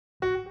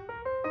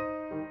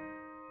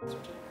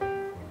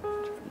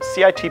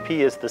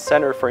C.I.T.P is the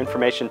Center for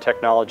Information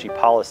Technology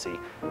Policy,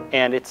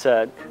 and it's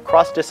a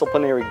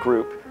cross-disciplinary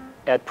group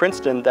at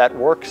Princeton that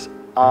works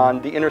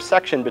on the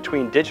intersection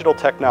between digital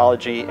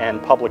technology and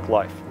public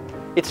life.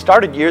 It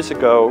started years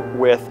ago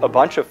with a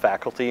bunch of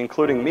faculty,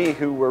 including me,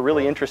 who were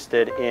really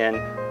interested in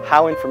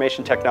how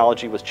information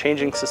technology was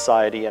changing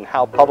society and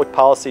how public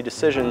policy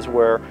decisions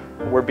were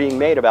being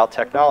made about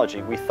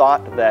technology. We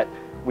thought that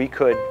we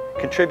could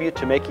contribute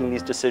to making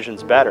these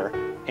decisions better,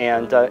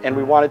 and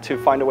we wanted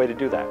to find a way to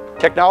do that.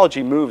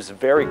 Technology moves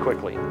very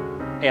quickly,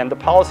 and the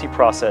policy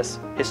process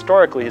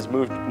historically has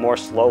moved more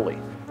slowly.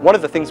 One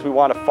of the things we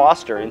want to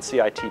foster in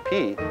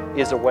C.I.T.P.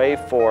 is a way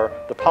for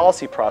the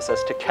policy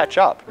process to catch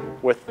up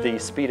with the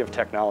speed of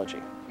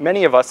technology.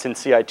 Many of us in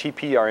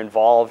C.I.T.P. are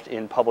involved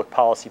in public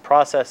policy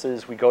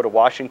processes. We go to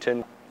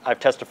Washington. I've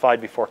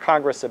testified before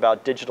Congress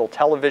about digital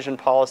television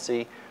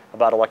policy,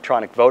 about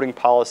electronic voting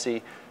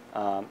policy,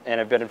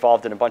 and I've been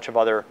involved in a bunch of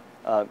other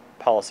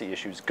policy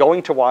issues.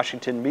 Going to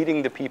Washington,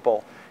 meeting the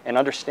people, and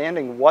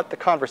understanding what the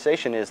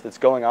conversation is that's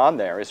going on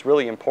there is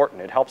really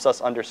important. It helps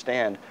us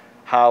understand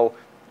how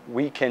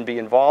we can be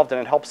involved,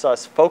 and it helps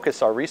us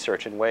focus our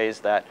research in ways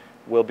that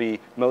will be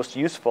most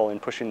useful in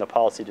pushing the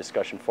policy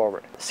discussion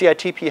forward.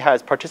 C.I.T.P.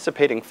 has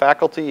participating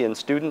faculty and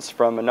students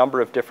from a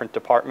number of different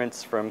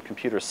departments, from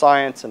computer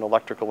science and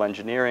electrical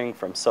engineering,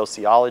 from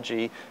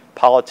sociology,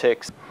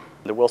 politics,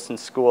 the Wilson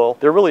School.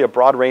 They're really a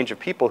broad range of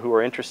people who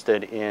are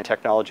interested in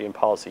technology and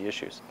policy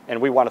issues, and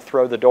we want to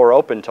throw the door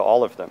open to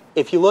all of them.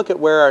 If you look at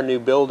where our new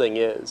building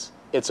is,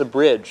 it's a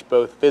bridge,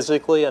 both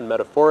physically and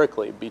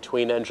metaphorically,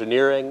 between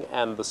engineering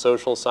and the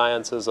social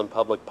sciences and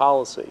public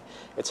policy.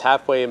 It's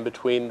halfway in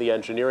between the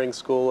engineering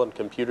school and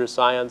computer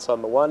science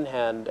on the one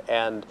hand,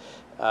 and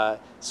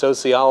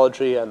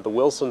sociology and the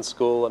Wilson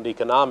School and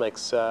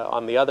economics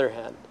on the other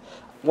hand.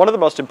 One of the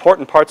most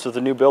important parts of the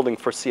new building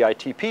for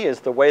C.I.T.P. is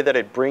the way that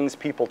it brings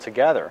people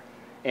together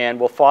and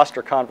will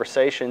foster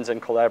conversations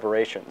and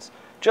collaborations.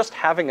 Just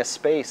having a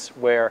space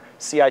where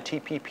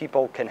C.I.T.P.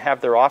 people can have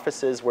their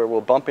offices, where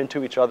we'll bump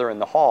into each other in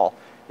the hall,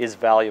 is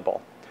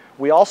valuable.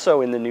 We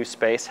also, in the new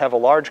space, have a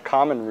large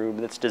common room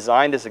that's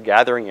designed as a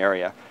gathering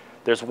area.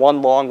 There's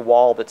one long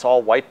wall that's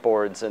all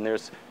whiteboards, and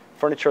there's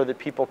furniture that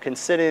people can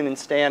sit in and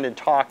stand and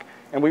talk,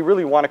 and we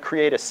really want to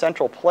create a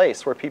central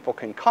place where people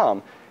can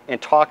come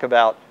and talk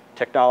about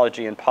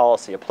technology and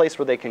policy, a place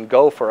where they can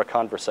go for a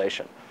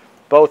conversation,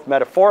 both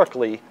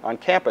metaphorically on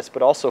campus,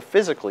 but also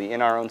physically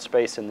in our own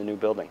space in the new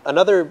building.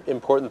 Another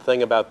important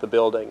thing about the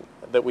building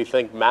that we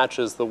think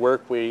matches the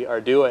work we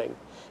are doing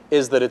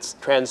is that it's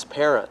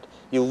transparent.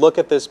 You look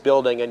at this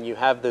building and you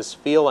have this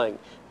feeling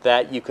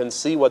that you can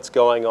see what's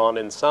going on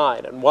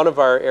inside. And one of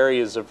our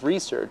areas of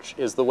research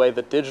is the way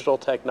that digital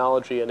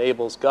technology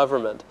enables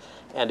government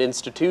and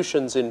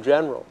institutions in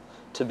general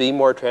to be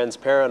more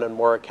transparent and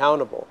more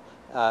accountable.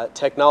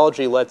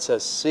 Technology lets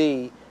us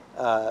see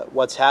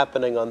what's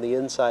happening on the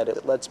inside.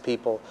 It lets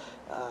people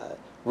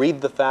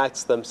read the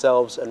facts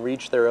themselves and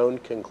reach their own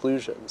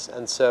conclusions.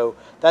 And so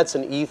that's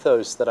an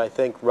ethos that I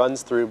think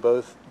runs through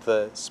both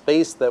the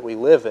space that we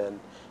live in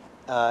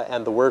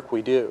and the work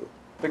we do.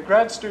 The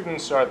grad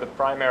students are the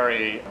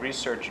primary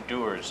research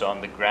doers on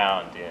the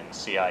ground in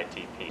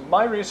C.I.T.P.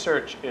 My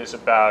research is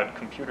about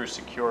computer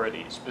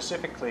security,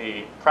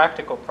 specifically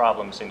practical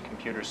problems in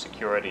computer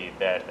security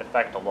that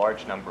affect a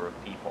large number of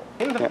people.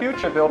 In the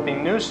future, there'll be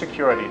new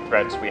security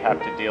threats we have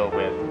to deal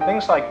with.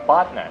 Things like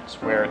botnets,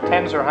 where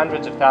tens or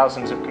hundreds of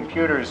thousands of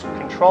computers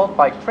controlled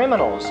by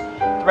criminals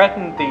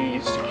threaten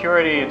the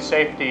security and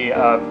safety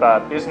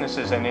of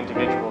businesses and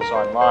individuals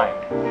online.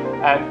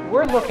 And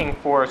we're looking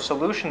for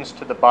solutions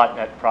to the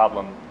botnet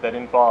problem that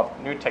involve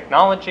new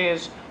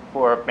technologies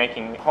for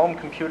making home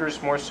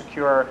computers more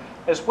secure,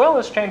 as well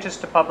as changes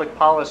to public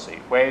policy,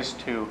 ways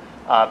to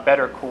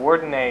better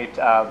coordinate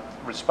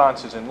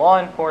responses in law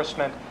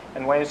enforcement,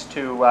 and ways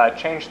to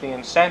change the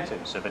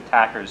incentives of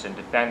attackers and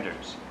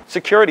defenders.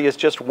 Security is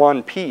just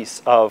one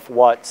piece of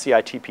what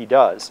C.I.T.P.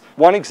 does.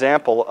 One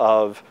example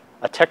of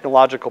a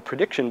technological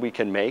prediction we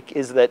can make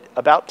is that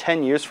about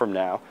 10 years from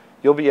now,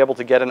 you'll be able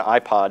to get an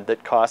iPod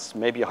that costs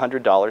maybe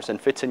 $100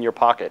 and fits in your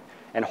pocket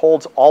and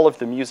holds all of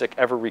the music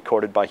ever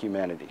recorded by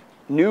humanity.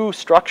 New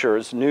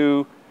structures,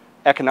 new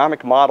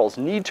economic models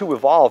need to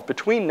evolve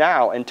between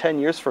now and 10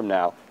 years from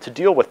now to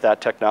deal with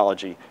that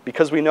technology,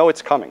 because we know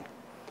it's coming.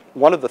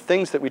 One of the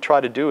things that we try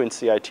to do in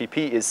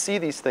C.I.T.P. is see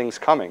these things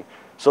coming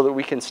so that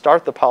we can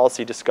start the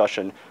policy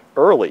discussion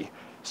early,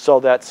 so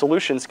that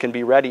solutions can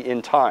be ready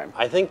in time.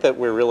 I think that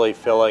we're really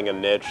filling a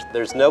niche.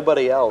 There's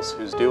nobody else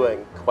who's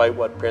doing quite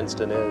what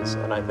Princeton is,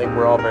 and I think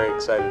we're all very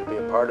excited to be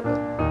a part of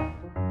it.